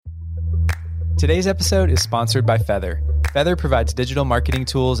Today's episode is sponsored by Feather. Feather provides digital marketing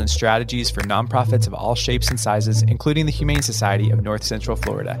tools and strategies for nonprofits of all shapes and sizes, including the Humane Society of North Central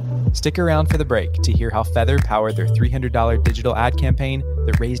Florida. Stick around for the break to hear how Feather powered their $300 digital ad campaign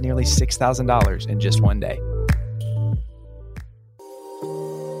that raised nearly $6,000 in just one day.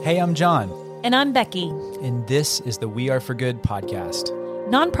 Hey, I'm John. And I'm Becky. And this is the We Are for Good podcast.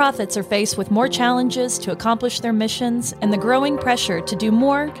 Nonprofits are faced with more challenges to accomplish their missions and the growing pressure to do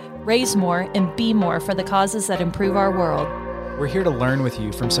more, raise more, and be more for the causes that improve our world. We're here to learn with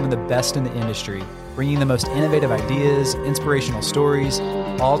you from some of the best in the industry, bringing the most innovative ideas, inspirational stories,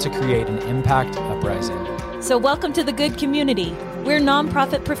 all to create an impact uprising. So welcome to the good community. We're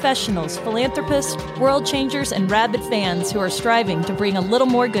nonprofit professionals, philanthropists, world changers, and rabid fans who are striving to bring a little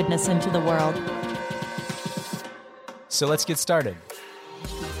more goodness into the world. So let's get started.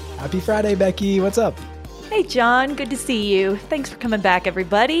 Happy Friday, Becky. What's up? Hey, John. Good to see you. Thanks for coming back,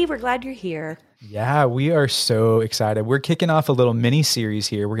 everybody. We're glad you're here. Yeah, we are so excited. We're kicking off a little mini series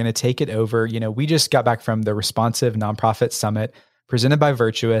here. We're going to take it over. We just got back from the Responsive Nonprofit Summit presented by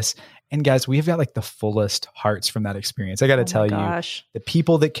Virtuous. And guys, we've got like the fullest hearts from that experience. I got to tell you, the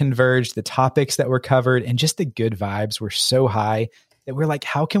people that converged, the topics that were covered, and just the good vibes were so high that we're like,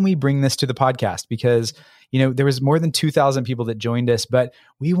 how can we bring this to the podcast? Because, there was more than 2,000 people that joined us, but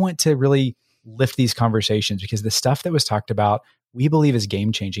we want to really lift these conversations because the stuff that was talked about, we believe is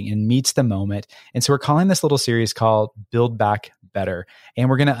game-changing and meets the moment. And so we're calling this little series called Build Back Better. And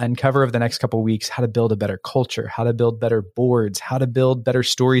we're going to uncover over the next couple of weeks how to build a better culture, how to build better boards, how to build better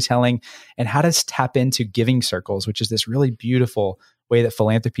storytelling, and how to tap into giving circles, which is this really beautiful way that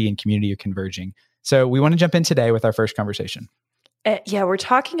philanthropy and community are converging. So we want to jump in today with our first conversation. Yeah, we're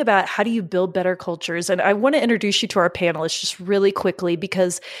talking about how do you build better cultures. And I want to introduce you to our panelists just really quickly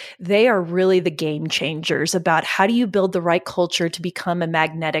because they are really the game changers about how do you build the right culture to become a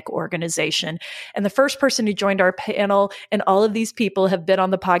magnetic organization. And the first person who joined our panel, and all of these people have been on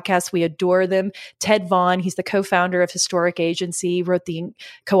the podcast. We adore them. Ted Vaughn, he's the co-founder of Historic Agency,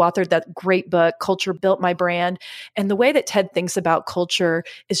 co-authored that great book, Culture Built My Brand. And the way that Ted thinks about culture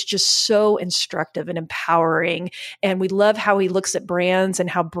is just so instructive and empowering. And we love how he looks at brands and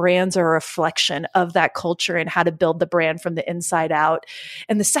how brands are a reflection of that culture and how to build the brand from the inside out.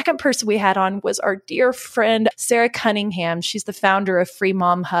 And the second person we had on was our dear friend, Sarah Cunningham. She's the founder of Free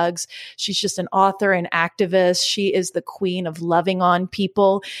Mom Hugs. She's just an author and activist. She is the queen of loving on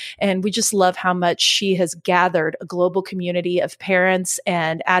people. And we just love how much she has gathered a global community of parents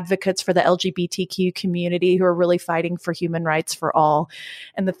and advocates for the LGBTQ community who are really fighting for human rights for all.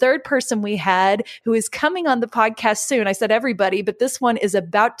 And the third person we had, who is coming on the podcast soon, I said everybody, but this one is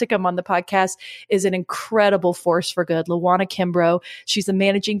about to come on the podcast, is an incredible force for good, Luana Kimbrough. She's the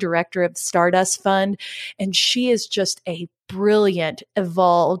managing director of the Stardust Fund, and she is just a brilliant,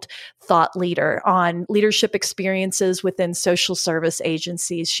 evolved thought leader on leadership experiences within social service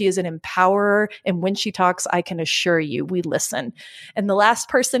agencies. She is an empowerer, and when she talks, I can assure you, we listen. And the last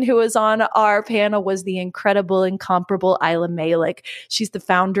person who was on our panel was the incredible, incomparable Isla Malik. She's the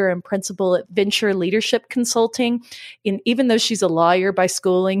founder and principal at Venture Leadership Consulting. And even though she's a lawyer by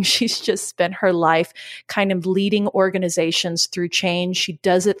schooling, she's just spent her life kind of leading organizations through change. She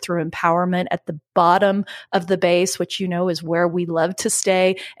does it through empowerment at the bottom of the base, which is where we love to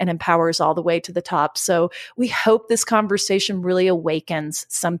stay, and empowers all the way to the top. So we hope this conversation really awakens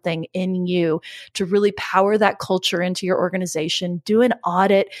something in you to really power that culture into your organization, do an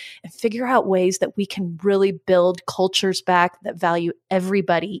audit, and figure out ways that we can really build cultures back that value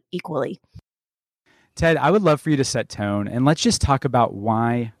everybody equally. Ted, I would love for you to set tone, and let's just talk about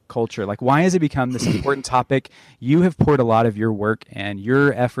why culture. Like, why has it become this important topic? You have poured a lot of your work and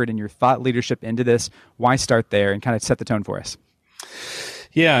your effort and your thought leadership into this. Why start there and kind of set the tone for us?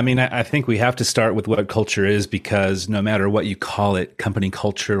 Yeah, I think we have to start with what culture is, because no matter what you call it, company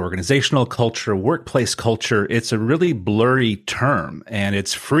culture, organizational culture, workplace culture, it's a really blurry term, and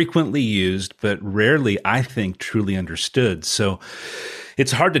it's frequently used, but rarely, I think, truly understood. So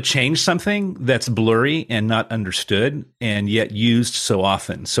it's hard to change something that's blurry and not understood and yet used so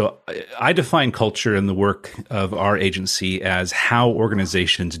often. So I define culture in the work of our agency as how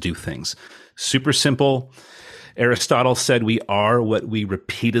organizations do things. Super simple. Aristotle said we are what we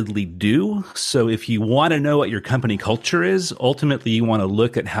repeatedly do. So if you want to know what your company culture is, ultimately you want to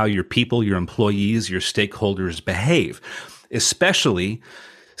look at how your people, your employees, your stakeholders behave, especially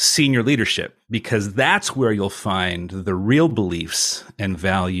senior leadership, because that's where you'll find the real beliefs and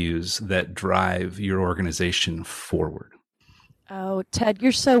values that drive your organization forward. Oh, Ted,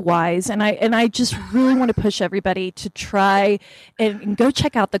 you're so wise. And I just really want to push everybody to try and go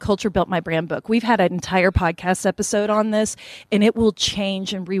check out the Culture Built My Brand book. We've had an entire podcast episode on this, and it will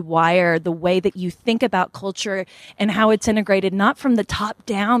change and rewire the way that you think about culture and how it's integrated, not from the top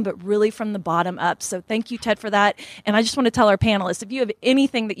down, but really from the bottom up. So thank you, Ted, for that. And I just want to tell our panelists, if you have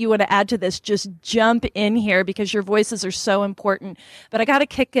anything that you want to add to this, just jump in here because your voices are so important. But I got to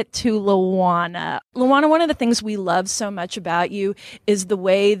kick it to Luana. Luana, one of the things we love so much about you is the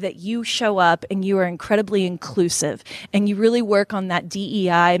way that you show up and you are incredibly inclusive and you really work on that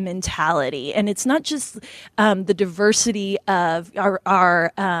DEI mentality. And it's not just the diversity of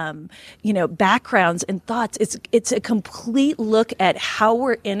our backgrounds and thoughts. It's a complete look at how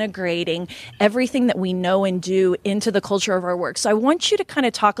we're integrating everything that we know and do into the culture of our work. So I want you to kind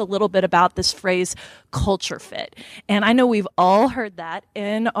of talk a little bit about this phrase, culture fit. And I know we've all heard that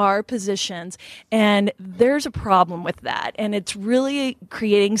in our positions, and there's a problem with that. And it's really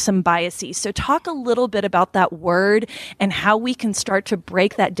creating some biases. So talk a little bit about that word and how we can start to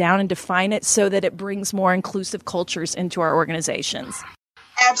break that down and define it so that it brings more inclusive cultures into our organizations.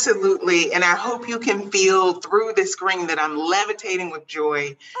 Absolutely. And I hope you can feel through the screen that I'm levitating with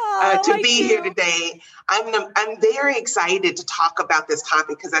joy to be here today. I'm very excited to talk about this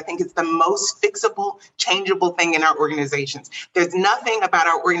topic because I think it's the most fixable, changeable thing in our organizations. There's nothing about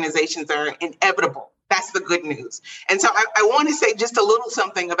our organizations that are inevitable. That's the good news. And so I want to say just a little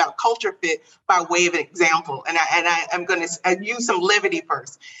something about culture fit by way of an example. And I'm going to use some levity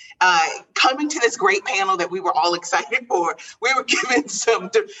first. Coming to this great panel that we were all excited for, we were given some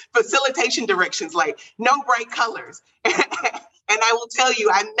facilitation directions like no bright colors. And I will tell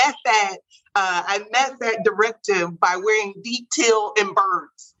you, I met that directive by wearing deep teal and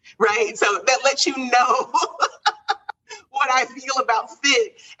birds, right? So that lets you know what I feel about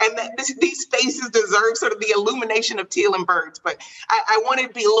fit, and that these spaces deserve sort of the illumination of teal and birds. But I wanted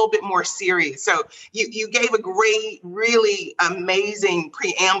to be a little bit more serious. So you gave a great, really amazing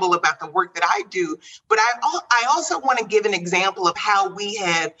preamble about the work that I do. But I also want to give an example of how we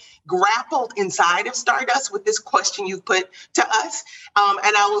have grappled inside of Stardust with this question you've put to us.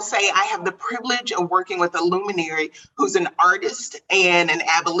 And I will say I have the privilege of working with a luminary who's an artist and an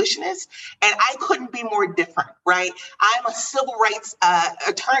abolitionist. And I couldn't be more different, right? I'm a civil rights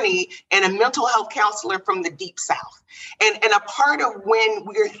attorney and a mental health counselor from the Deep South. And a part of when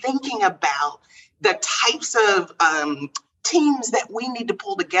we're thinking about the types of teams that we need to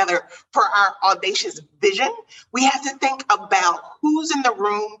pull together for our audacious vision, we have to think about who's in the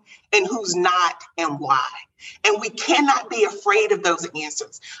room and who's not and why. And we cannot be afraid of those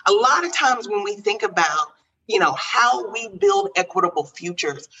answers. A lot of times when we think about, how we build equitable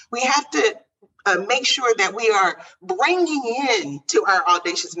futures, we have to make sure that we are bringing in to our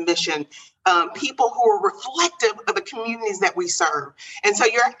audacious mission people who are reflective of the communities that we serve. And so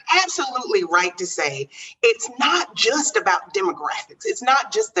you're absolutely right to say it's not just about demographics. It's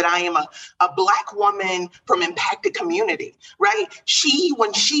not just that I am a Black woman from impacted community, right?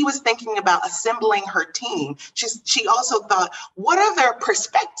 When she was thinking about assembling her team, she also thought, what other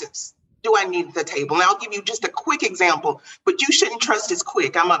perspectives do I need at the table? And I'll give you just a quick example, but you shouldn't trust as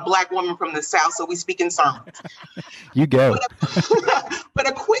quick. I'm a Black woman from the South, so we speak in sermons. You go. But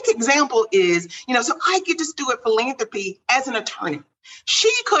a quick example is, so I get to steward philanthropy as an attorney.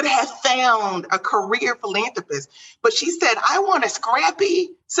 She could have found a career philanthropist, but she said, I want a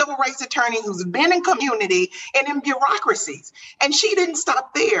scrappy civil rights attorney who's been in community and in bureaucracies. And she didn't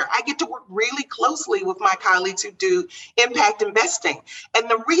stop there. I get to work really closely with my colleagues who do impact investing. And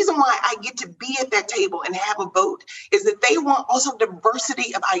the reason why I get to be at that table and have a vote is that they want also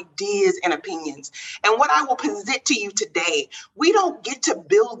diversity of ideas and opinions. And what I will present to you today, we don't get to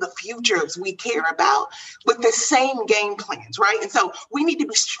build the futures we care about with the same game plans, right? And so we need to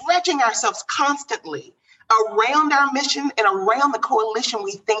be stretching ourselves constantly around our mission and around the coalition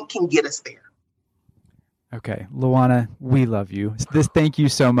we think can get us there. Okay, Luana, we love you. Thank you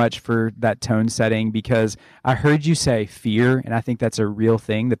so much for that tone setting, because I heard you say fear, and I think that's a real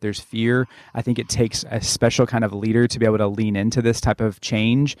thing, that there's fear. I think it takes a special kind of leader to be able to lean into this type of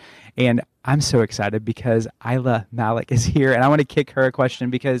change. And I'm so excited because Isla Malik is here, and I want to kick her a question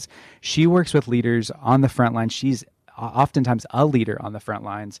because she works with leaders on the front line. She's oftentimes a leader on the front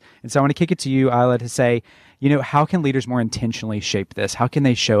lines. And so I want to kick it to you, Isla, to say, how can leaders more intentionally shape this? How can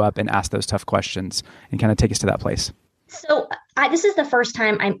they show up and ask those tough questions and kind of take us to that place? So this is the first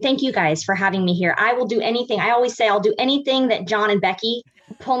time thank you guys for having me here. I will do anything. I always say I'll do anything that John and Becky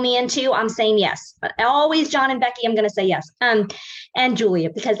pull me into. I'm saying yes, but always John and Becky, I'm going to say yes. And Julia,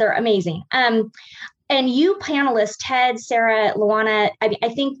 because they're amazing. And you panelists, Ted, Sarah, Luana, I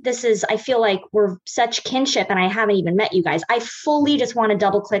think I feel like we're such kinship, and I haven't even met you guys. I fully just want to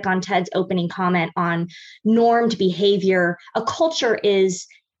double click on Ted's opening comment on normed behavior. A culture is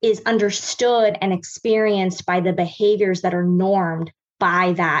understood and experienced by the behaviors that are normed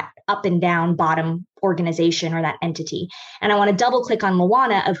by that up and down bottom organization or that entity. And I want to double click on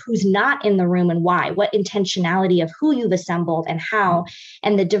Luana of who's not in the room and why, what intentionality of who you've assembled and how,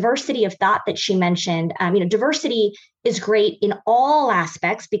 and the diversity of thought that she mentioned. Diversity is great in all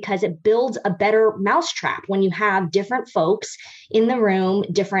aspects because it builds a better mousetrap when you have different folks in the room,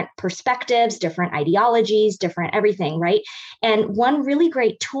 different perspectives, different ideologies, different everything, right? And one really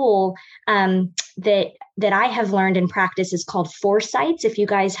great tool that I have learned in practice is called Foresights. If you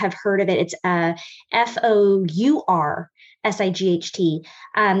guys have heard of it, it's FOURSIGHT.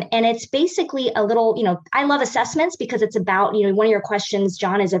 And it's basically a little, I love assessments because it's about, one of your questions,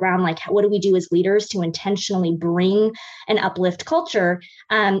 John, is around like, what do we do as leaders to intentionally bring an uplift culture?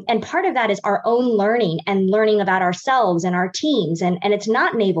 And part of that is our own learning and learning about ourselves and our teams. And it's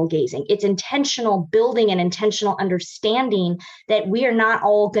not navel gazing. It's intentional building and intentional understanding that we are not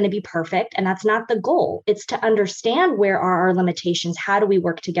all going to be perfect. And that's not the goal. It's to understand where are our limitations. How do we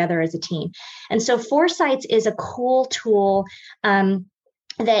work together as a team? And so Foresights is a cool tool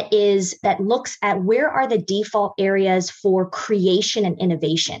that looks at where are the default areas for creation and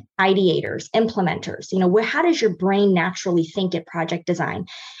innovation, ideators, implementers, how does your brain naturally think at project design?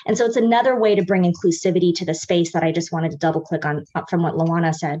 And so it's another way to bring inclusivity to the space that I just wanted to double click on from what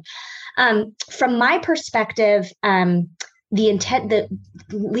Luana said. From my perspective, the intent that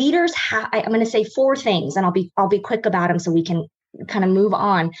leaders have, I'm going to say 4 things, and I'll be quick about them so we can kind of move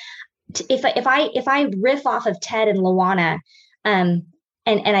on. If I riff off of Ted and Luana, and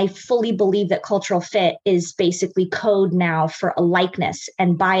I fully believe that cultural fit is basically code now for a likeness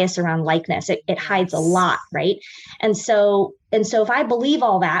and bias around likeness. It hides a lot, right? And so if I believe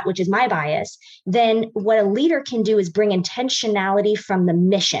all that, which is my bias, then what a leader can do is bring intentionality from the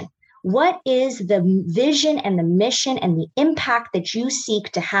mission. What is the vision and the mission and the impact that you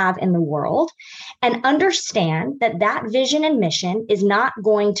seek to have in the world? And understand that that vision and mission is not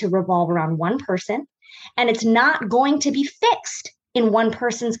going to revolve around one person, and it's not going to be fixed in one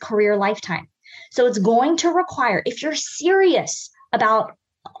person's career lifetime. So it's going to require, if you're serious about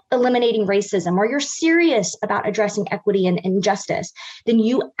eliminating racism, or you're serious about addressing equity and injustice, then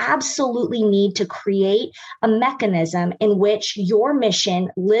you absolutely need to create a mechanism in which your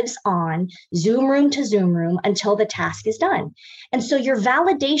mission lives on Zoom room to Zoom room until the task is done. And so your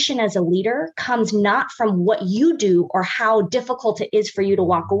validation as a leader comes not from what you do or how difficult it is for you to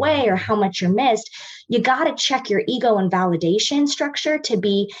walk away or how much you're missed. You got to check your ego and validation structure to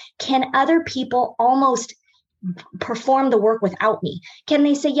be, can other people almost perform the work without me? Can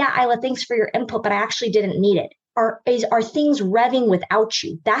they say, yeah, Isla, thanks for your input, but I actually didn't need it? Are things revving without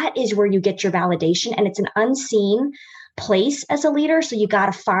you? That is where you get your validation, and it's an unseen place as a leader. So you got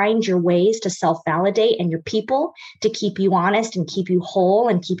to find your ways to self-validate and your people to keep you honest and keep you whole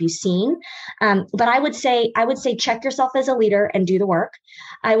and keep you seen. But I would say check yourself as a leader and do the work.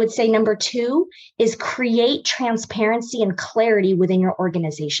 I would say number 2 is create transparency and clarity within your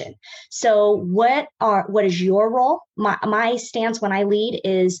organization. So what is your role? My stance when I lead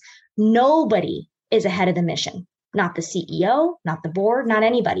is nobody is ahead of the mission. Not the CEO, not the board, not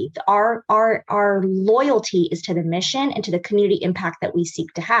anybody. Our loyalty is to the mission and to the community impact that we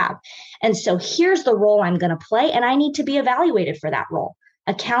seek to have. And so here's the role I'm going to play, and I need to be evaluated for that role.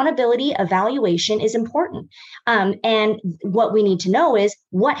 Accountability, evaluation is important. And what we need to know is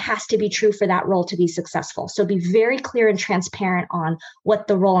what has to be true for that role to be successful. So be very clear and transparent on what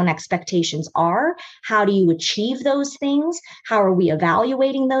the role and expectations are. How do you achieve those things? How are we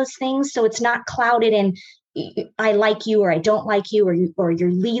evaluating those things? So it's not clouded in I like you or I don't like you, or your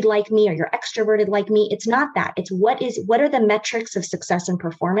lead like me or you're extroverted like me. It's not that. It's what are the metrics of success and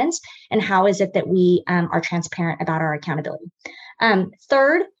performance, and how is it that we are transparent about our accountability.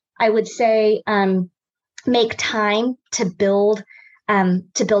 Third, I would say make time to build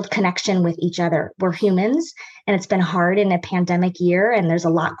connection with each other. We're humans, and it's been hard in a pandemic year, and there's a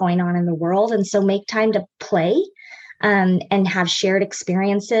lot going on in the world. And so make time to play and have shared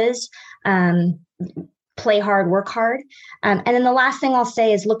experiences. Play hard, work hard. And then the last thing I'll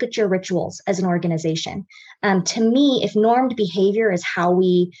say is look at your rituals as an organization. To me, if normed behavior is how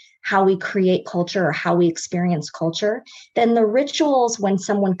we create culture or how we experience culture, then the rituals when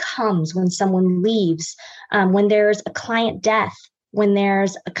someone comes, when someone leaves, when there's a client death, when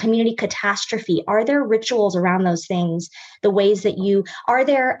there's a community catastrophe? Are there rituals around those things? The ways that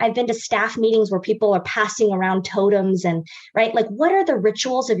I've been to staff meetings where people are passing around totems and, right? Like, what are the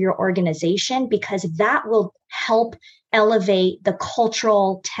rituals of your organization? Because that will help elevate the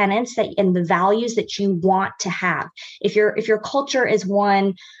cultural tenets and the values that you want to have. If your culture is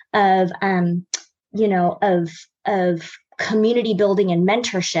one of, of community building and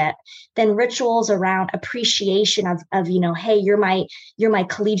mentorship, then rituals around appreciation of hey, you're my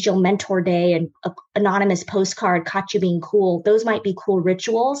collegial mentor day, and a anonymous postcard caught you being cool. Those might be cool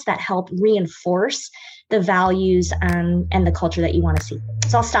rituals that help reinforce the values and the culture that you want to see.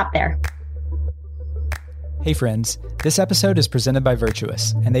 So I'll stop there. Hey friends, this episode is presented by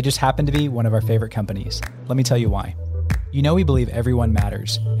Virtuous, and they just happen to be one of our favorite companies. Let me tell you why. You know we believe everyone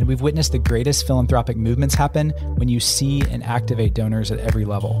matters, and we've witnessed the greatest philanthropic movements happen when you see and activate donors at every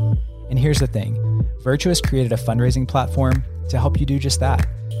level. And here's the thing, Virtuous created a fundraising platform to help you do just that.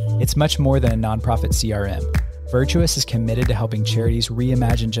 It's much more than a nonprofit CRM. Virtuous is committed to helping charities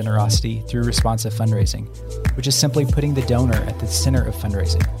reimagine generosity through responsive fundraising, which is simply putting the donor at the center of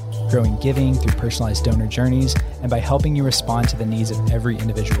fundraising, growing giving through personalized donor journeys, and by helping you respond to the needs of every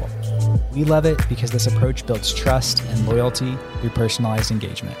individual. We love it because this approach builds trust and loyalty through personalized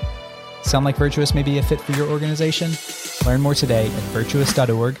engagement. Sound like Virtuous may be a fit for your organization? Learn more today at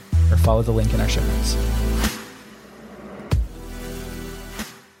virtuous.org or follow the link in our show notes.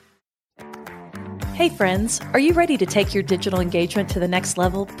 Hey friends, are you ready to take your digital engagement to the next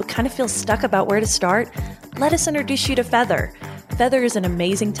level but kind of feel stuck about where to start? Let us introduce you to Feather. Feather is an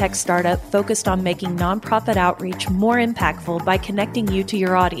amazing tech startup focused on making nonprofit outreach more impactful by connecting you to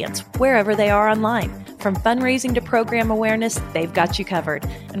your audience wherever they are online. From fundraising to program awareness, they've got you covered.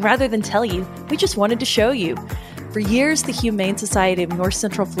 And rather than tell you, we just wanted to show you. For years, the Humane Society of North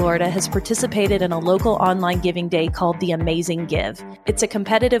Central Florida has participated in a local online giving day called The Amazing Give. It's a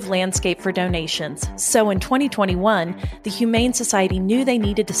competitive landscape for donations. So in 2021, the Humane Society knew they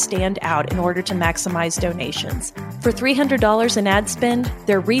needed to stand out in order to maximize donations. For $300 in ad spend,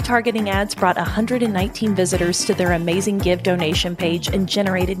 their retargeting ads brought 119 visitors to their Amazing Give donation page and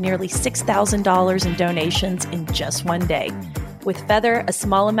generated nearly $6,000 in donations in just one day. With Feather, a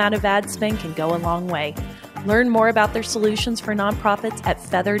small amount of ad spend can go a long way. Learn more about their solutions for nonprofits at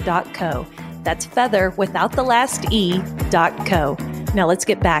feather.co. That's Feather without the last E.co. Now let's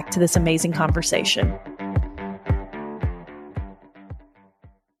get back to this amazing conversation.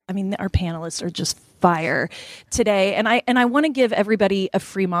 I mean, our panelists are just fire today. And I want to give everybody a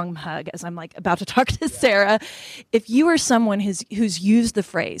free mom hug as I'm like about to talk to Sarah. If you are someone who's used the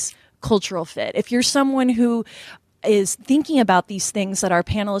phrase cultural fit, if you're someone who is thinking about these things that our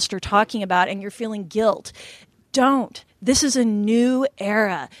panelists are talking about and you're feeling guilt, don't. This is a new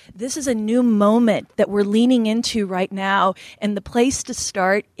era. This is a new moment that we're leaning into right now. And the place to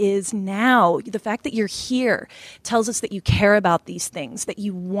start is now. The fact that you're here tells us that you care about these things, that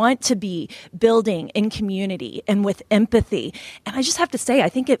you want to be building in community and with empathy. And I just have to say, I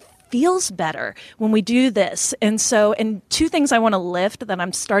think it feels better when we do this. And two things I want to lift that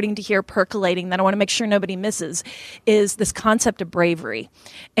I'm starting to hear percolating that I want to make sure nobody misses is this concept of bravery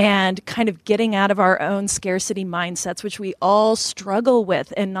and kind of getting out of our own scarcity mindsets, which we all struggle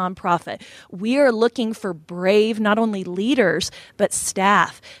with in nonprofit. We are looking for brave, not only leaders, but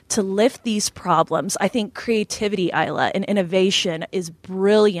staff to lift these problems. I think creativity, Isla, and innovation is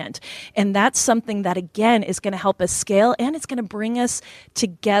brilliant. And that's something that, again, is going to help us scale and it's going to bring us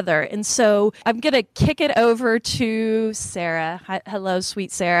together. And so I'm going to kick it over to Sarah. Hi, hello,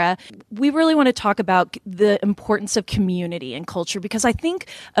 sweet Sarah. We really want to talk about the importance of community and culture because I think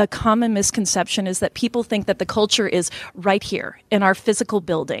a common misconception is that people think that the culture is right here in our physical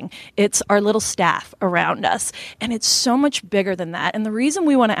building. It's our little staff around us. And it's so much bigger than that. And the reason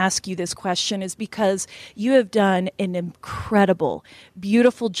we want to ask you this question is because you have done an incredible,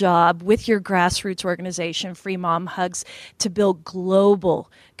 beautiful job with your grassroots organization, Free Mom Hugs, to build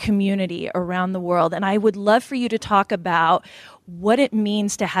global community around the world. And I would love for you to talk about what it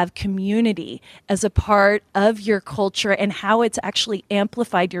means to have community as a part of your culture and how it's actually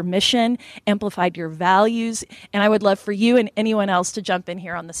amplified your mission, amplified your values. And I would love for you and anyone else to jump in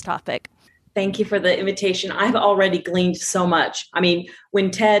here on this topic. Thank you for the invitation. I've already gleaned so much. I mean, when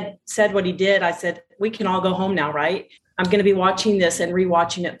Ted said what he did, I said, we can all go home now, right? I'm going to be watching this and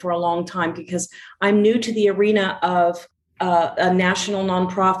rewatching it for a long time because I'm new to the arena of a national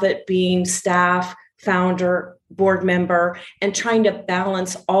nonprofit, being staff, founder, board member, and trying to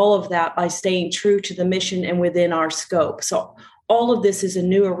balance all of that by staying true to the mission and within our scope. So all of this is a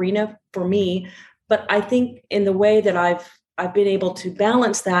new arena for me, but I think in the way that I've I've been able to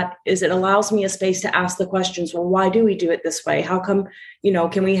balance that is it allows me a space to ask the questions, well, why do we do it this way? How come,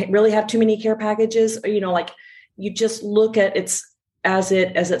 can we really have too many care packages? Or, you just look at it's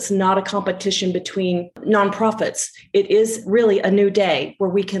not a competition between nonprofits. It is really a new day where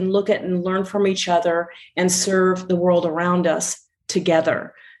we can look at and learn from each other and serve the world around us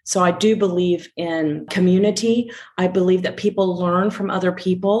together. So I do believe in community. I believe that people learn from other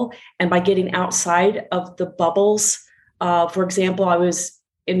people. And by getting outside of the bubbles, for example, I was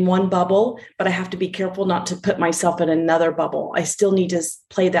in one bubble, but I have to be careful not to put myself in another bubble. I still need to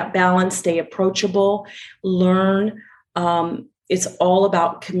play that balance, stay approachable, learn. It's all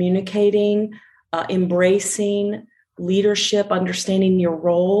about communicating, embracing leadership, understanding your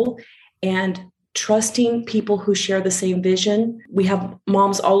role, and trusting people who share the same vision. We have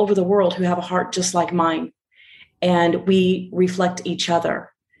moms all over the world who have a heart just like mine, and we reflect each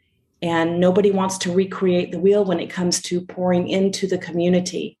other. And nobody wants to recreate the wheel when it comes to pouring into the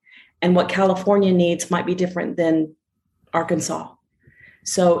community. And what California needs might be different than Arkansas.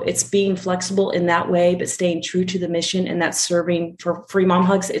 So it's being flexible in that way, but staying true to the mission. And that's serving for Free Mom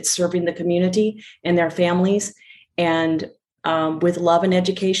Hugs. It's serving the community and their families. And with love and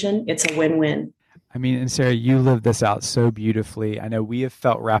education, it's a win-win. I mean, and Sarah, you live this out so beautifully. I know we have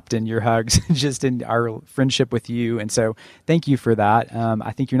felt wrapped in your hugs just in our friendship with you. And so thank you for that.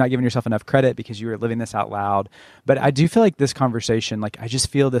 I think you're not giving yourself enough credit because you are living this out loud. But I do feel like this conversation, I just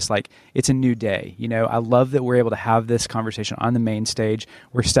feel this it's a new day. I love that we're able to have this conversation on the main stage.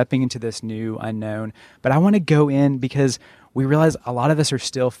 We're stepping into this new unknown. But I want to go in because we realize a lot of us are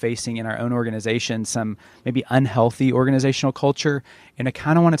still facing in our own organization some maybe unhealthy organizational culture. And I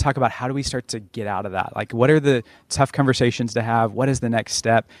kind of want to talk about how do we start to get out of that? What are the tough conversations to have? What is the next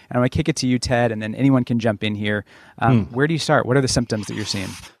step? And I'm going to kick it to you, Ted, and then anyone can jump in here. Where do you start? What are the symptoms that you're seeing?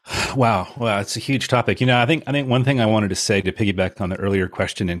 Wow. It's a huge topic. I think one thing I wanted to say to piggyback on the earlier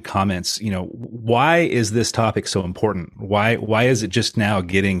question and comments, why is this topic so important? Why is it just now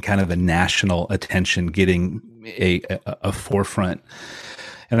getting kind of a national attention, getting a forefront?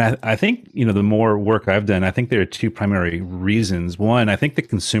 And I think, the more work I've done, I think there are two primary reasons. One, I think the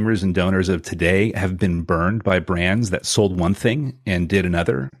consumers and donors of today have been burned by brands that sold one thing and did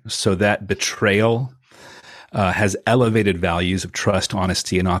another. So that betrayal has elevated values of trust,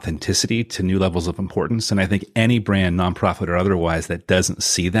 honesty, and authenticity to new levels of importance. And I think any brand, nonprofit or otherwise, that doesn't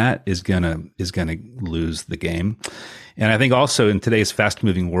see that is gonna lose the game. And I think also in today's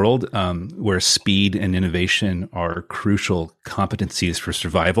fast-moving world, where speed and innovation are crucial competencies for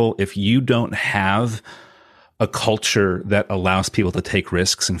survival, if you don't have a culture that allows people to take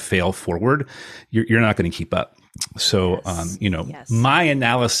risks and fail forward, you're not going to keep up. So, my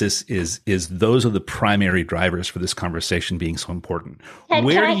analysis is those are the primary drivers for this conversation being so important. Ted,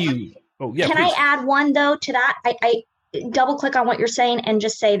 Where can do you? Oh, yeah. Can please. I add one though to that? I double click on what you're saying and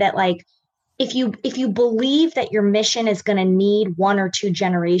just say that if you believe that your mission is going to need 1 or 2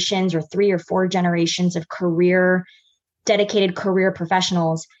 generations or 3 or 4 generations of dedicated career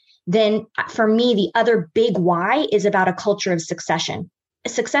professionals, then for me, the other big why is about a culture of succession.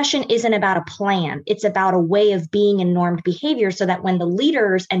 Succession isn't about a plan. It's about a way of being and normed behavior so that when the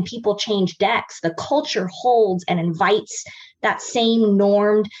leaders and people change decks, the culture holds and invites that same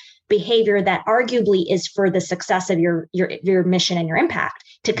normed behavior that arguably is for the success of your mission and your impact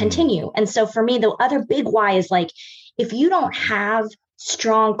to continue. And so for me, the other big why is if you don't have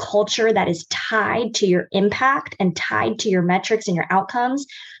strong culture that is tied to your impact and tied to your metrics and your outcomes,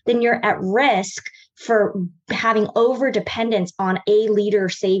 then you're at risk for having over dependence on a leader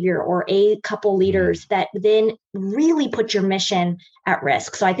savior or a couple leaders that then really put your mission at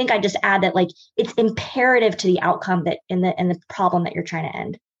risk. So I think I just add that it's imperative to the outcome that in the problem that you're trying to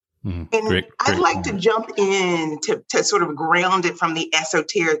end. And I'd like to jump in to sort of ground it from the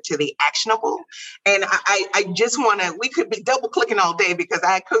esoteric to the actionable. And I just want to, we could be double clicking all day because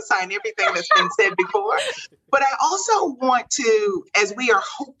I co-sign everything that's been said before. But I also want to, as we are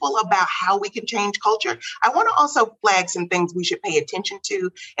hopeful about how we can change culture, I want to also flag some things we should pay attention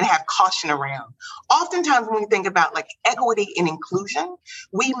to and have caution around. Oftentimes when we think about equity and inclusion,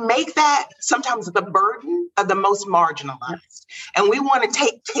 we make that sometimes the burden of the most marginalized. And we want to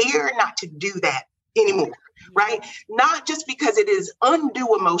take care not to do that anymore, right? Not just because it is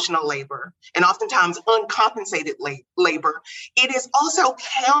undue emotional labor and oftentimes uncompensated labor. It is also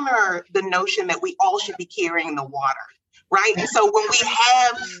counter the notion that we all should be carrying the water, right? And so when we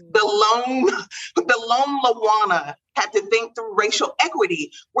have the lone Lawana have to think through racial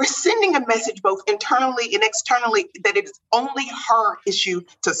equity, we're sending a message both internally and externally that it's only her issue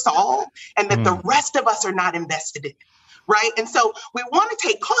to solve and that the rest of us are not invested in it. right? And so we want to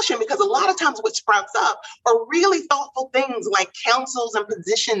take caution because a lot of times what sprouts up are really thoughtful things like councils and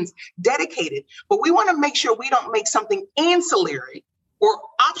positions dedicated. But we want to make sure we don't make something ancillary or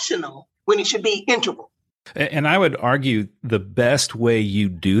optional when it should be integral. And I would argue the best way you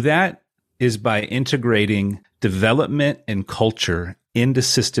do that is by integrating development and culture into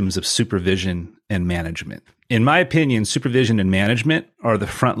systems of supervision and management. In my opinion, supervision and management are the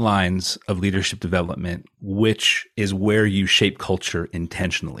front lines of leadership development, which is where you shape culture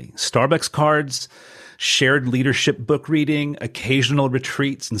intentionally. Starbucks cards, shared leadership book reading, occasional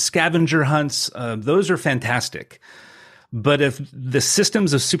retreats, and scavenger hunts, those are fantastic. But if the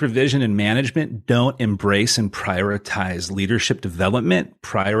systems of supervision and management don't embrace and prioritize leadership development,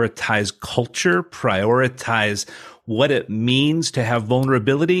 prioritize culture, prioritize what it means to have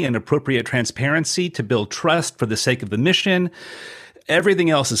vulnerability and appropriate transparency to build trust for the sake of the mission, everything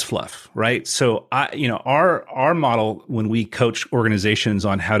else is fluff, right? So our model when we coach organizations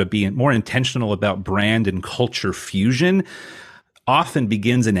on how to be more intentional about brand and culture fusion often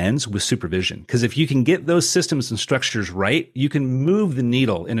begins and ends with supervision. Because if you can get those systems and structures right, you can move the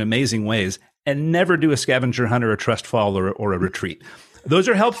needle in amazing ways and never do a scavenger hunt or a trust fall or a retreat. Those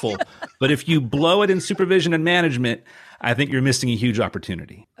are helpful. But if you blow it in supervision and management, I think you're missing a huge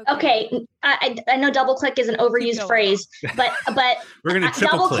opportunity. Okay. I know double click is an overused phrase, but we're going to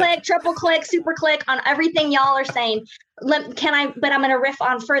double click, triple click, super click on everything y'all are saying. But I'm going to riff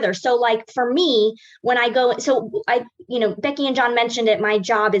on further. So like for me, when I go, Becky and John mentioned it, my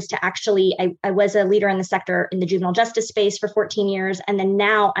job is to actually, I was a leader in the sector in the juvenile justice space for 14 years. And then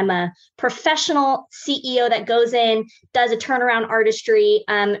now I'm a professional CEO that goes in, does a turnaround artistry,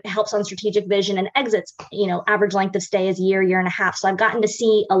 helps on strategic vision and exits, average length of stay is a year and a half. So I've gotten to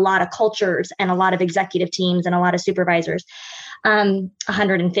see a lot of cultures and a lot of executive teams and a lot of supervisors.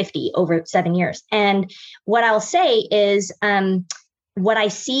 150 over 7 years. And what I'll say is what I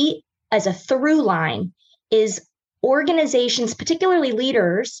see as a through line is organizations, particularly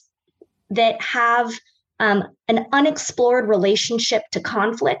leaders that have an unexplored relationship to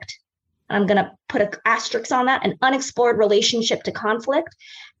conflict. I'm going to put an asterisk on that, an unexplored relationship to conflict,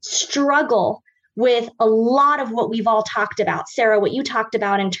 struggle with a lot of what we've all talked about. Sarah, what you talked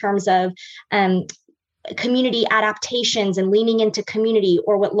about in terms of community adaptations and leaning into community,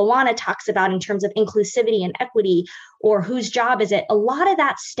 or what Luana talks about in terms of inclusivity and equity, or whose job is it? A lot of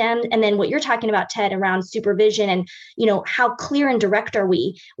that stemmed, and then what you're talking about, Ted, around supervision and, how clear and direct are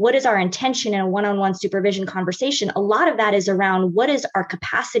we? What is our intention in a one-on-one supervision conversation? A lot of that is around what is our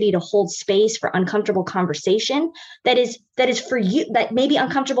capacity to hold space for uncomfortable conversation that is for you, that may be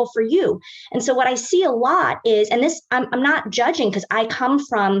uncomfortable for you. And so what I see a lot is, and this, I'm not judging because I come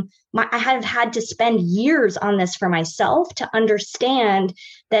from I have had to spend years on this for myself to understand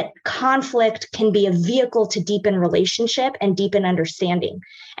that conflict can be a vehicle to deepen relationship and deepen understanding.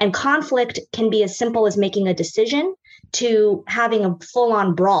 And conflict can be as simple as making a decision to having a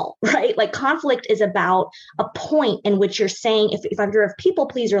full-on brawl, right? Like conflict is about a point in which you're saying, if you're a people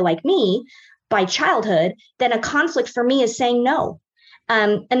pleaser like me by childhood, then a conflict for me is saying no.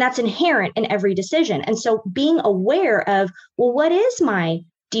 And that's inherent in every decision. And so being aware of, well, what is my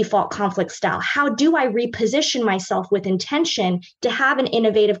default conflict style? How do I reposition myself with intention to have an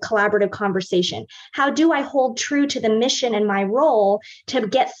innovative, collaborative conversation? How do I hold true to the mission and my role to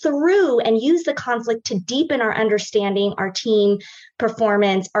get through and use the conflict to deepen our understanding, our team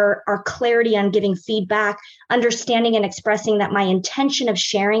performance, our clarity on giving feedback, understanding and expressing that my intention of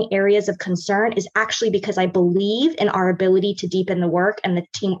sharing areas of concern is actually because I believe in our ability to deepen the work and the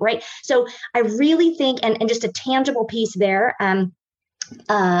team, right? So I really think, and just a tangible piece there,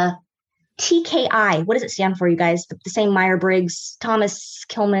 TKI, what does it stand for, you guys? The same Myers-Briggs, Thomas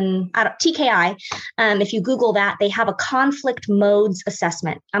Kilmann, TKI. If you Google that, they have a conflict modes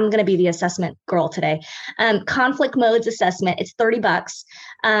assessment. I'm going to be the assessment girl today. Conflict modes assessment. It's $30.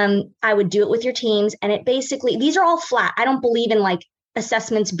 I would do it with your teams. And it basically, these are all flat. I don't believe in like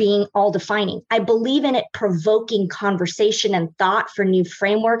assessments being all defining. I believe in it provoking conversation and thought for new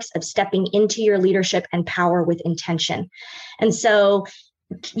frameworks of stepping into your leadership and power with intention. And so,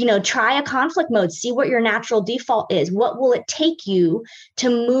 try a conflict mode, see what your natural default is. What will it take you to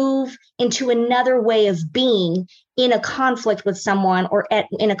move into another way of being in a conflict with someone or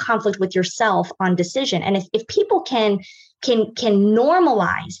in a conflict with yourself on decision? And if people can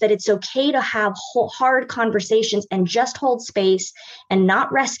normalize that it's okay to have hard conversations and just hold space and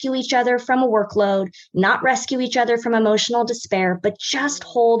not rescue each other from a workload, not rescue each other from emotional despair, but just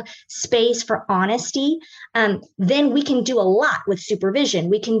hold space for honesty, then we can do a lot with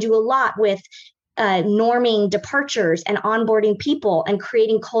supervision. We can do a lot with norming departures and onboarding people and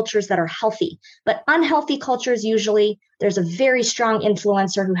creating cultures that are healthy. But unhealthy cultures, usually there's a very strong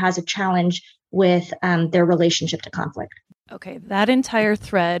influencer who has a challenge with their relationship to conflict. Okay, that entire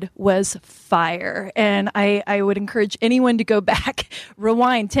thread was fire. And I would encourage anyone to go back,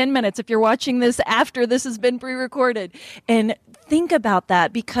 rewind 10 minutes if you're watching this after this has been pre-recorded, and think about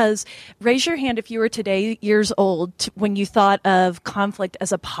that, because raise your hand if you were today years old when you thought of conflict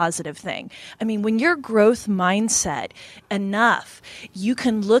as a positive thing. I mean, when your growth mindset enough, you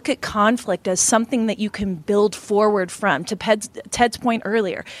can look at conflict as something that you can build forward from. To Ted's point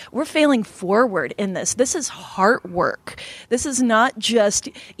earlier, we're failing forward in this. This is heart work. This is not just,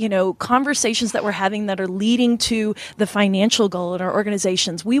 conversations that we're having that are leading to the financial goal in our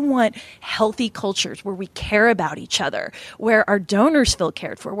organizations. We want healthy cultures where we care about each other, where our donors feel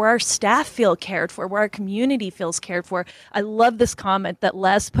cared for, where our staff feel cared for, where our community feels cared for. I love this comment that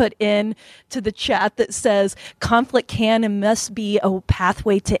Les put in to the chat that says conflict can and must be a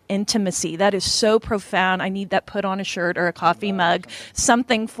pathway to intimacy. That is so profound. I need that put on a shirt or a coffee mug,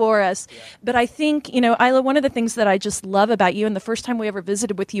 something for us. But I think, Isla, one of the things that I just love about you, and the first time we ever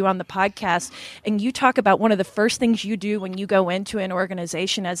visited with you on the podcast, and you talk about one of the first things you do when you go into an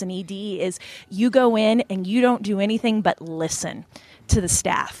organization as an ED is you go in and you don't do anything but listen to the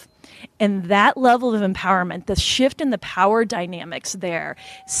staff. And that level of empowerment, the shift in the power dynamics there,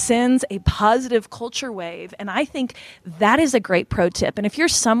 sends a positive culture wave. And I think that is a great pro tip. And if you're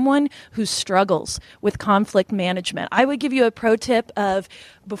someone who struggles with conflict management, I would give you a pro tip of,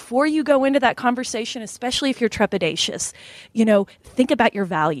 before you go into that conversation, especially if you're trepidatious, think about your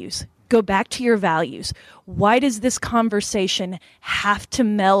values. Go back to your values. Why does this conversation have to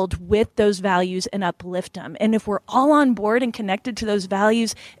meld with those values and uplift them? And if we're all on board and connected to those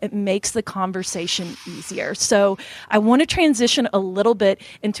values, it makes the conversation easier. So I want to transition a little bit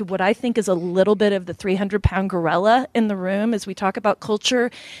into what I think is a little bit of the 300-pound gorilla in the room as we talk about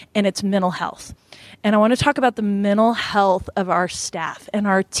culture, and it's mental health. And I want to talk about the mental health of our staff and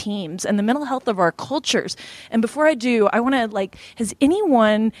our teams and the mental health of our cultures. And before I do, I want to has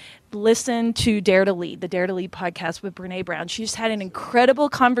anyone listened to Dare to Lead, the Dare to Lead podcast with Brene Brown? She just had an incredible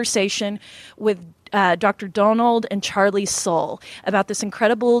conversation with Dr. Donald and Charlie Soule about this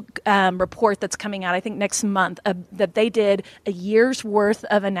incredible report that's coming out, I think, next month, that they did a year's worth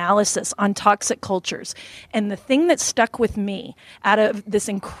of analysis on toxic cultures. And the thing that stuck with me out of this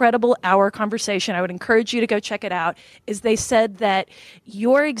incredible hour conversation, I would encourage you to go check it out, is they said that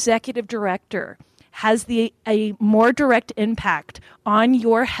your executive director has a more direct impact on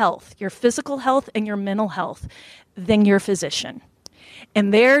your health, your physical health and your mental health, than your physician.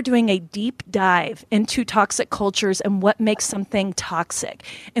 And they're doing a deep dive into toxic cultures and what makes something toxic.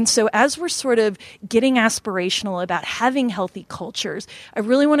 And so as we're sort of getting aspirational about having healthy cultures, I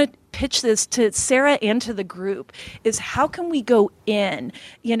really want to pitch this to Sarah and to the group, is how can we go in,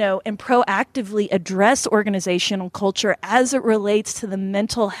 and proactively address organizational culture as it relates to the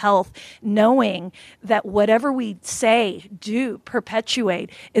mental health, knowing that whatever we say, do, perpetuate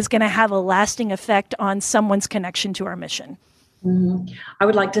is going to have a lasting effect on someone's connection to our mission. Mm-hmm. I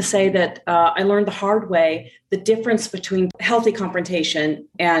would like to say that I learned the hard way the difference between healthy confrontation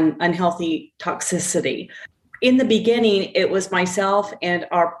and unhealthy toxicity. In the beginning, it was myself and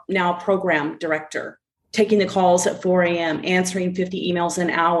our now program director taking the calls at 4 a.m., answering 50 emails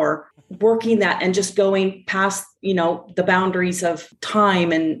an hour, working that and just going past, the boundaries of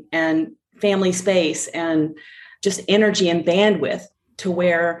time and family space and just energy and bandwidth, to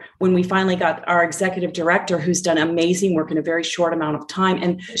where when we finally got our executive director, who's done amazing work in a very short amount of time,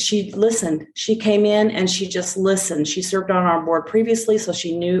 and she listened. She came in and she just listened. She served on our board previously, so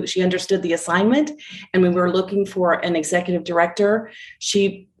she understood the assignment. And when we were looking for an executive director,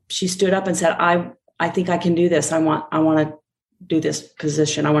 she stood up and said, I think I can do this. I want to do this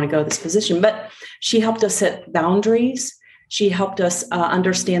position. I want to go this position. But she helped us set boundaries. She helped us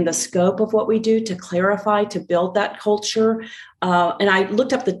understand the scope of what we do, to clarify, to build that culture. And I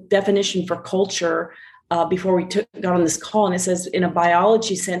looked up the definition for culture before we got on this call, and it says, in a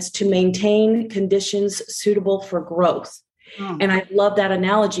biology sense, to maintain conditions suitable for growth. And I love that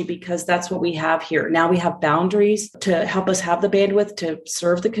analogy, because that's what we have here. Now we have boundaries to help us have the bandwidth to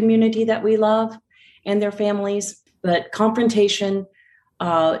serve the community that we love and their families. But confrontation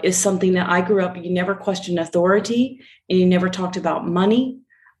is something that I grew up, you never questioned authority, and you never talked about money.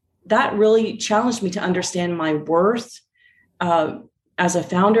 That really challenged me to understand my worth as a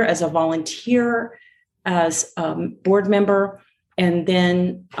founder, as a volunteer, as a board member. And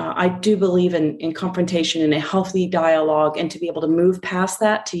then I do believe in confrontation and a healthy dialogue, and to be able to move past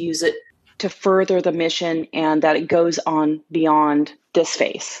that, to use it to further the mission, and that it goes on beyond this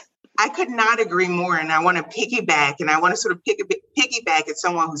phase. I could not agree more. And I want to piggyback, and I want to sort of piggyback as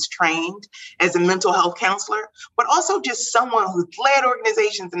someone who's trained as a mental health counselor, but also just someone who's led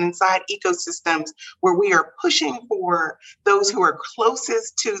organizations and inside ecosystems where we are pushing for those who are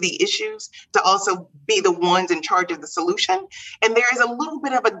closest to the issues to also be the ones in charge of the solution. And there is a little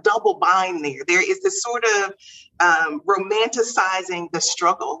bit of a double bind there. There is this sort of romanticizing the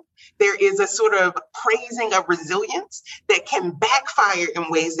struggle. There is a sort of praising of resilience that can backfire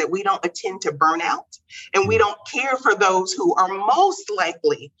in ways that we don't attend to burn out. And we don't care for those who are most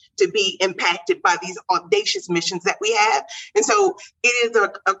likely to be impacted by these audacious missions that we have. And so it is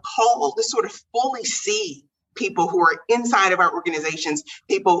a call to sort of fully see people who are inside of our organizations,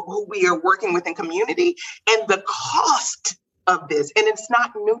 people who we are working with in community, and the cost of this, and it's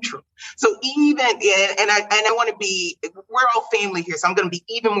not neutral. So even, and I want to be, we're all family here, so I'm going to be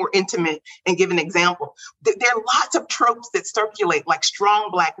even more intimate and give an example. There are lots of tropes that circulate, like strong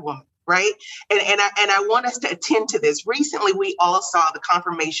Black woman, right? And I want us to attend to this. Recently, we all saw the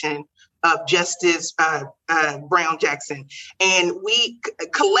confirmation of Justice Brown Jackson. And we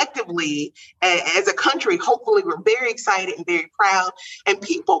collectively, as a country, hopefully we're very excited and very proud. And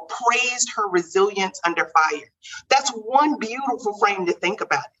people praised her resilience under fire. That's one beautiful frame to think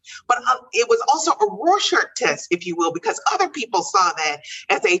about. But it was also a Rorschach test, if you will, because other people saw that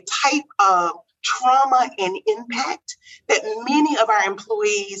as a type of trauma and impact that many of our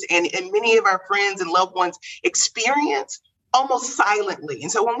employees and many of our friends and loved ones experience almost silently.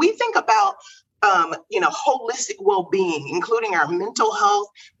 And so when we think about, holistic well-being, including our mental health,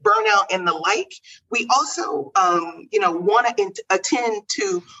 burnout, and the like, we also, want to attend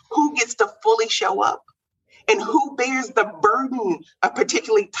to who gets to fully show up and who bears the burden of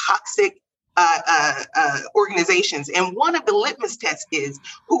particularly toxic organizations. And one of the litmus tests is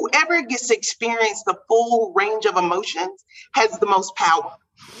whoever gets to experience the full range of emotions has the most power.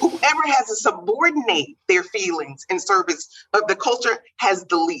 Whoever has to subordinate their feelings in service of the culture has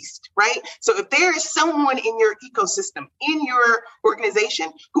the least, right? So if there is someone in your ecosystem, in your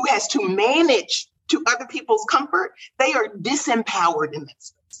organization, who has to manage to other people's comfort, they are disempowered in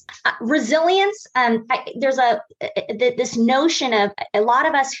this. Resilience. There's this notion of a lot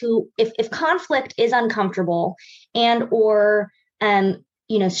of us who, if conflict is uncomfortable and or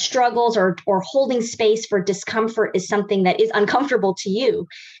struggles or holding space for discomfort is something that is uncomfortable to you,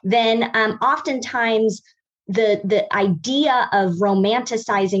 then oftentimes the idea of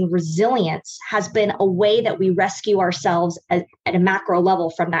romanticizing resilience has been a way that we rescue ourselves at a macro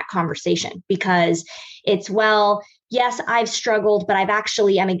level from that conversation, because it's, well, yes, I've struggled, but I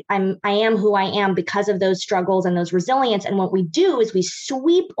am who I am because of those struggles and those resilience. And what we do is we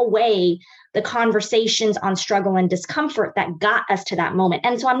sweep away the conversations on struggle and discomfort that got us to that moment.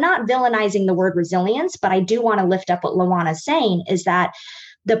 And so I'm not villainizing the word resilience, but I do want to lift up what Luana is saying, is that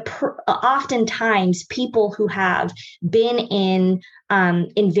oftentimes people who have been in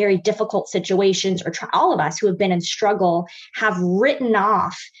very difficult situations, or all of us who have been in struggle, have written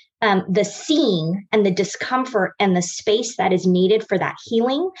off the seeing and the discomfort and the space that is needed for that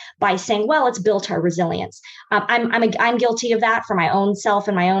healing by saying, well, it's built our resilience. I'm guilty of that for my own self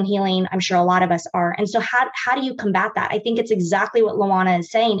and my own healing. I'm sure a lot of us are. And so how do you combat that? I think it's exactly what Luana is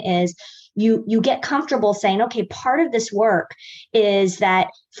saying, is you get comfortable saying, okay, part of this work is that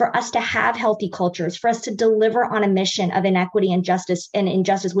for us to have healthy cultures, for us to deliver on a mission of inequity and justice and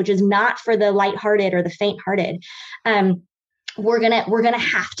injustice, which is not for the lighthearted or the faint-hearted, we're gonna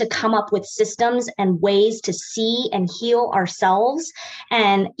have to come up with systems and ways to see and heal ourselves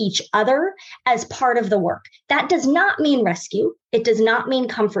and each other as part of the work. That does not mean rescue. It does not mean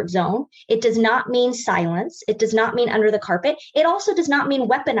comfort zone. It does not mean silence. It does not mean under the carpet. It also does not mean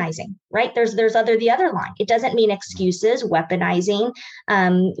weaponizing, right? There's the other line. It doesn't mean excuses, weaponizing,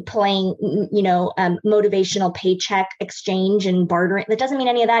 playing, motivational paycheck exchange and bartering. That doesn't mean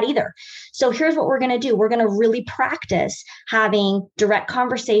any of that either. So here's what we're going to do. We're going to really practice having direct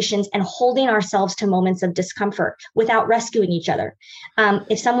conversations and holding ourselves to moments of discomfort without rescuing each other.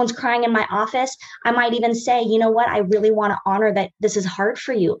 If someone's crying in my office, I might even say, you know what, I really want to honor that this is hard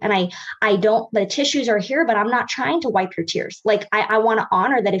for you. And I don't, the tissues are here, but I'm not trying to wipe your tears. Like I want to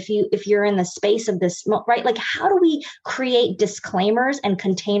honor that if you're in the space of this, right? Like, how do we create disclaimers and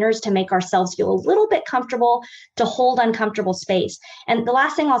containers to make ourselves feel a little bit comfortable, to hold uncomfortable space? And the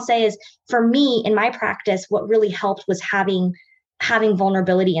last thing I'll say is, for me, in my practice, what really helped was having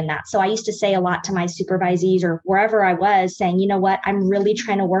vulnerability in that. So I used to say a lot to my supervisees or wherever I was, saying, you know what, I'm really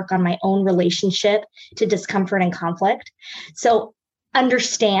trying to work on my own relationship to discomfort and conflict. So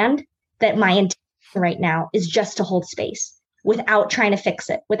understand that my intention right now is just to hold space. without trying to fix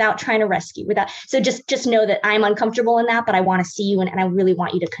it, without trying to rescue, so just know that I'm uncomfortable in that, but I want to see you and I really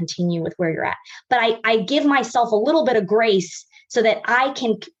want you to continue with where you're at. But I give myself a little bit of grace so that I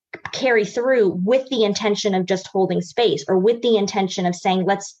can carry through with the intention of just holding space, or with the intention of saying,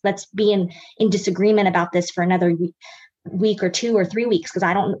 let's be in disagreement about this for another week or 2 or 3 weeks, because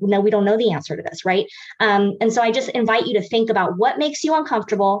I don't know, we don't know the answer to this, right? And so I just invite you to think about what makes you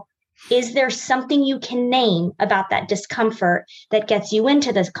uncomfortable. Is there something you can name about that discomfort that gets you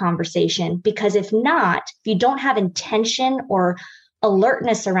into this conversation? Because if not, if you don't have intention or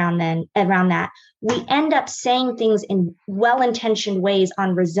alertness around that, we end up saying things in well-intentioned ways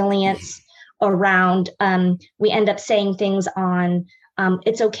on resilience, around, we end up saying things on,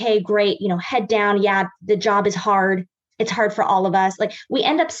 it's okay, great, head down. Yeah, the job is hard. It's hard for all of us. Like, we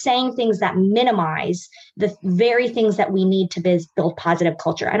end up saying things that minimize the very things that we need to build positive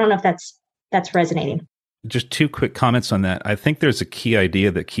culture. I don't know if that's resonating. Just 2 quick comments on that. I think there's a key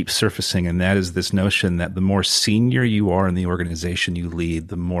idea that keeps surfacing, and that is this notion that the more senior you are in the organization you lead,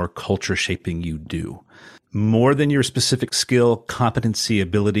 the more culture shaping you do. More than your specific skill, competency,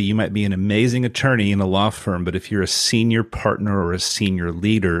 ability. You might be an amazing attorney in a law firm, but if you're a senior partner or a senior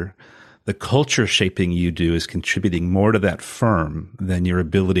leader, the culture shaping you do is contributing more to that firm than your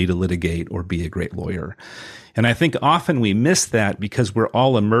ability to litigate or be a great lawyer. And I think often we miss that because we're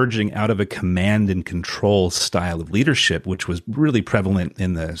all emerging out of a command and control style of leadership, which was really prevalent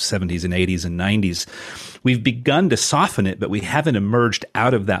in the 70s and 80s and 90s. We've begun to soften it, but we haven't emerged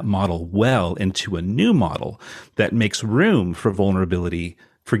out of that model well into a new model that makes room for vulnerability,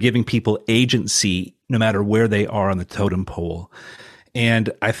 for giving people agency no matter where they are on the totem pole.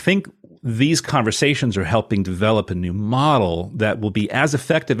 And I think these conversations are helping develop a new model that will be as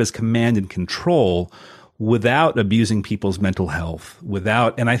effective as command and control without abusing people's mental health,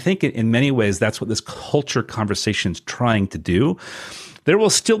 and I think in many ways, that's what this culture conversation is trying to do. There will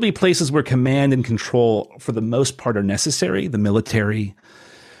still be places where command and control, for the most part, are necessary, the military,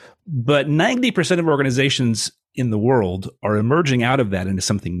 but 90% of organizations in the world are emerging out of that into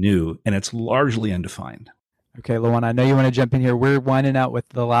something new, and it's largely undefined. Okay, Luana, I know you want to jump in here. We're winding out with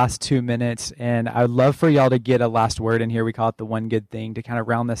the last 2 minutes, and I'd love for y'all to get a last word in here. We call it the one good thing to kind of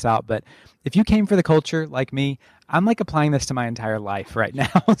round this out. But if you came for the culture like me, I'm like applying this to my entire life right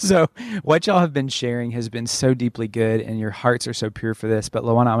now. So what y'all have been sharing has been so deeply good, and your hearts are so pure for this. But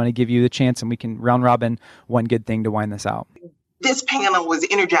Luana, I'm going to give you the chance, and we can round robin one good thing to wind this out. This panel was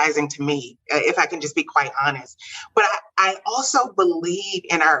energizing to me, if I can just be quite honest. But I also believe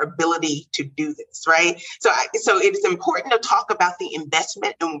in our ability to do this, right? So it is important to talk about the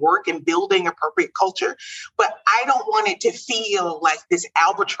investment and work in building appropriate culture, but I don't want it to feel like this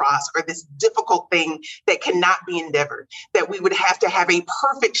albatross or this difficult thing that cannot be endeavored, that we would have to have a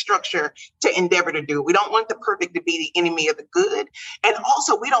perfect structure to endeavor to do. We don't want the perfect to be the enemy of the good. And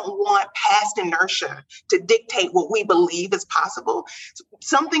also, we don't want past inertia to dictate what we believe is possible.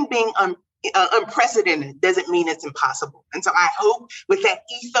 Something being unprecedented doesn't mean it's impossible. And so I hope with that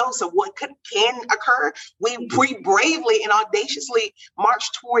ethos of what can occur, we bravely and audaciously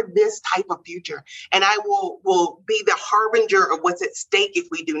march toward this type of future. And I will be the harbinger of what's at stake if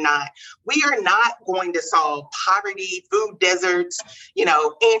we do not. We are not going to solve poverty, food deserts,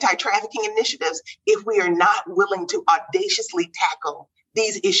 anti-trafficking initiatives if we are not willing to audaciously tackle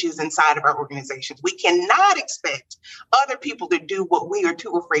these issues inside of our organizations. We cannot expect other people to do what we are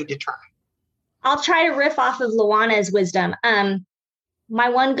too afraid to try. I'll try to riff off of Luana's wisdom. My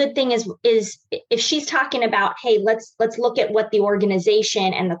one good thing is if she's talking about, hey, let's look at what the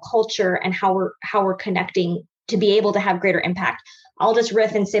organization and the culture and how we're connecting to be able to have greater impact. I'll just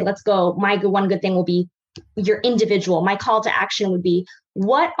riff and say, let's go. My one good thing will be your individual. My call to action would be,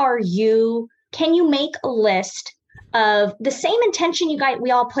 can you make a list of the same intention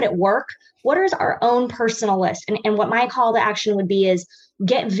we all put at work? What is our own personal list? And what my call to action would be is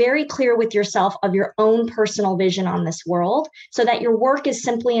get very clear with yourself of your own personal vision on this world so that your work is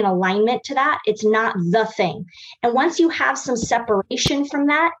simply in alignment to that. It's not the thing. And once you have some separation from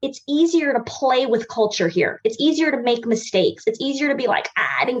that, it's easier to play with culture here. It's easier to make mistakes. It's easier to be like,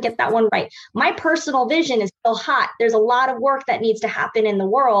 I didn't get that one right. My personal vision is still hot. There's a lot of work that needs to happen in the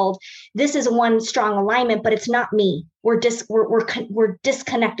world. This is one strong alignment, but it's not me. We're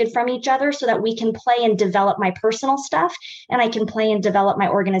disconnected from each other so that we can play and develop my personal stuff, and I can play and develop my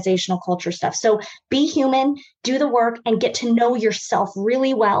organizational culture stuff. So be human, do the work, and get to know yourself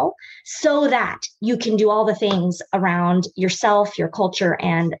really well so that you can do all the things around yourself, your culture,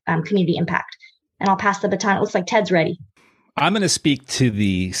 and community impact. And I'll pass the baton. It looks like Ted's ready. I'm going to speak to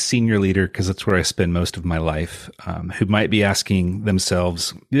the senior leader because that's where I spend most of my life, who might be asking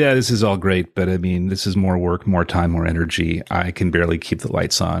themselves, yeah, this is all great, but I mean, this is more work, more time, more energy. I can barely keep the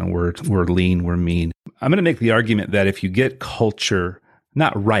lights on. We're lean, we're mean. I'm going to make the argument that if you get culture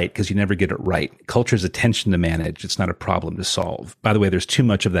not right, because you never get it right. Culture is a tension to manage. It's not a problem to solve. By the way, there's too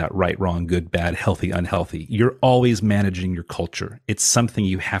much of that right, wrong, good, bad, healthy, unhealthy. You're always managing your culture. It's something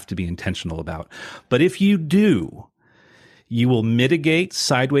you have to be intentional about. But if you do, you will mitigate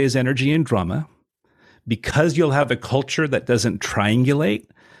sideways energy and drama because you'll have a culture that doesn't triangulate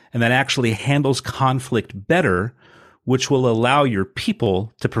and that actually handles conflict better, which will allow your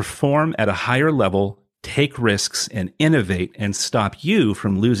people to perform at a higher level, take risks, and innovate and stop you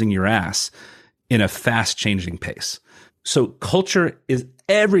from losing your ass in a fast changing pace. So culture is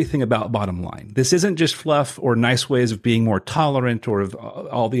everything about bottom line. This isn't just fluff or nice ways of being more tolerant or of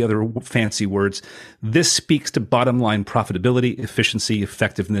all the other fancy words. This speaks to bottom line profitability, efficiency,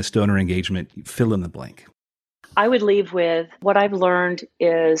 effectiveness, donor engagement, fill in the blank. I would leave with what I've learned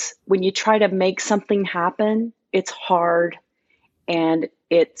is when you try to make something happen, it's hard and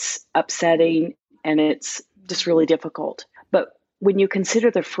it's upsetting and it's just really difficult. But when you consider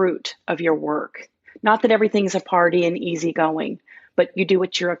the fruit of your work, not that everything's a party and easygoing, but you do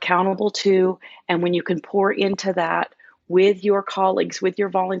what you're accountable to. And when you can pour into that with your colleagues, with your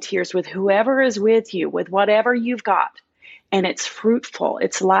volunteers, with whoever is with you, with whatever you've got, and it's fruitful,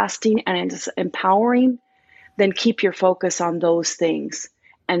 it's lasting, and it's empowering, then keep your focus on those things.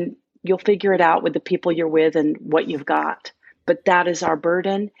 And you'll figure it out with the people you're with and what you've got. But that is our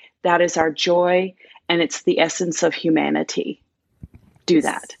burden. That is our joy. And it's the essence of humanity. Do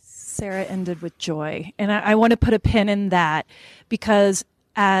that. Sarah ended with joy. And I want to put a pin in that because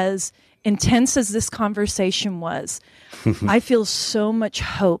as intense as this conversation was, I feel so much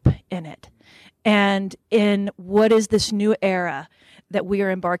hope in it. And in what is this new era that we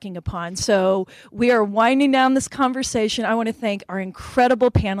are embarking upon. So we are winding down this conversation. I want to thank our incredible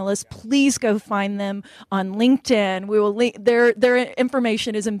panelists. Please go find them on LinkedIn. We will link their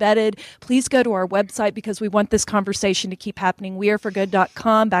information is embedded. Please go to our website because we want this conversation to keep happening.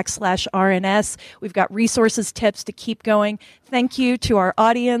 weareforgood.com/RNS. We've got resources, tips to keep going. Thank you to our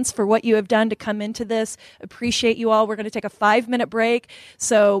audience for what you have done to come into this. Appreciate you all. We're going to take a 5-minute break.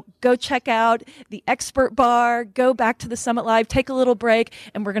 So go check out the Expert Bar, go back to the Summit Live, take a little break,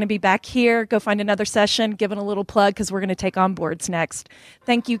 and we're going to be back here. Go find another session, give it a little plug because we're going to take on boards next.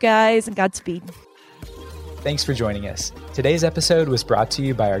 Thank you guys and Godspeed. Thanks for joining us. Today's episode was brought to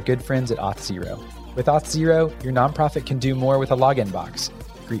you by our good friends at Auth0. With Auth0, your nonprofit can do more with a login box.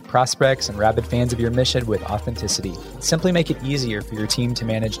 Greet prospects and rabid fans of your mission with authenticity. Simply make it easier for your team to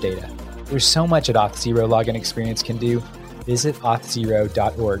manage data. There's so much at Auth0 login experience can do. Visit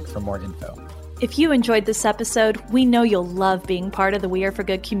auth0.org for more info. If you enjoyed this episode, we know you'll love being part of the We Are for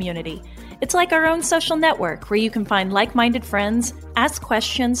Good community. It's like our own social network where you can find like-minded friends, ask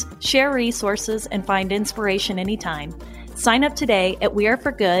questions, share resources, and find inspiration anytime. Sign up today at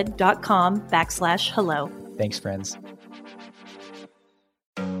weareforgood.com/hello. Thanks, friends.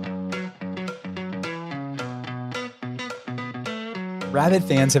 Rabid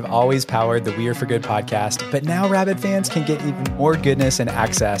fans have always powered the We Are for Good podcast, but now Rabid fans can get even more goodness and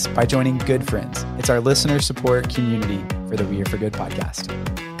access by joining Good Friends. It's our listener support community for the We Are for Good podcast.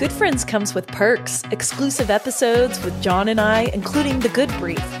 Good Friends comes with perks, exclusive episodes with John and I, including The Good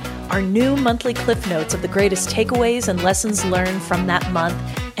Brief, our new monthly cliff notes of the greatest takeaways and lessons learned from that month,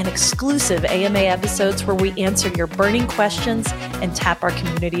 and exclusive AMA episodes where we answer your burning questions and tap our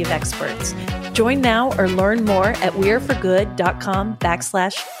community of experts. Join now or learn more at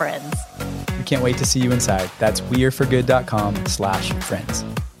weareforgood.com/friends. We can't wait to see you inside. That's weareforgood.com/friends.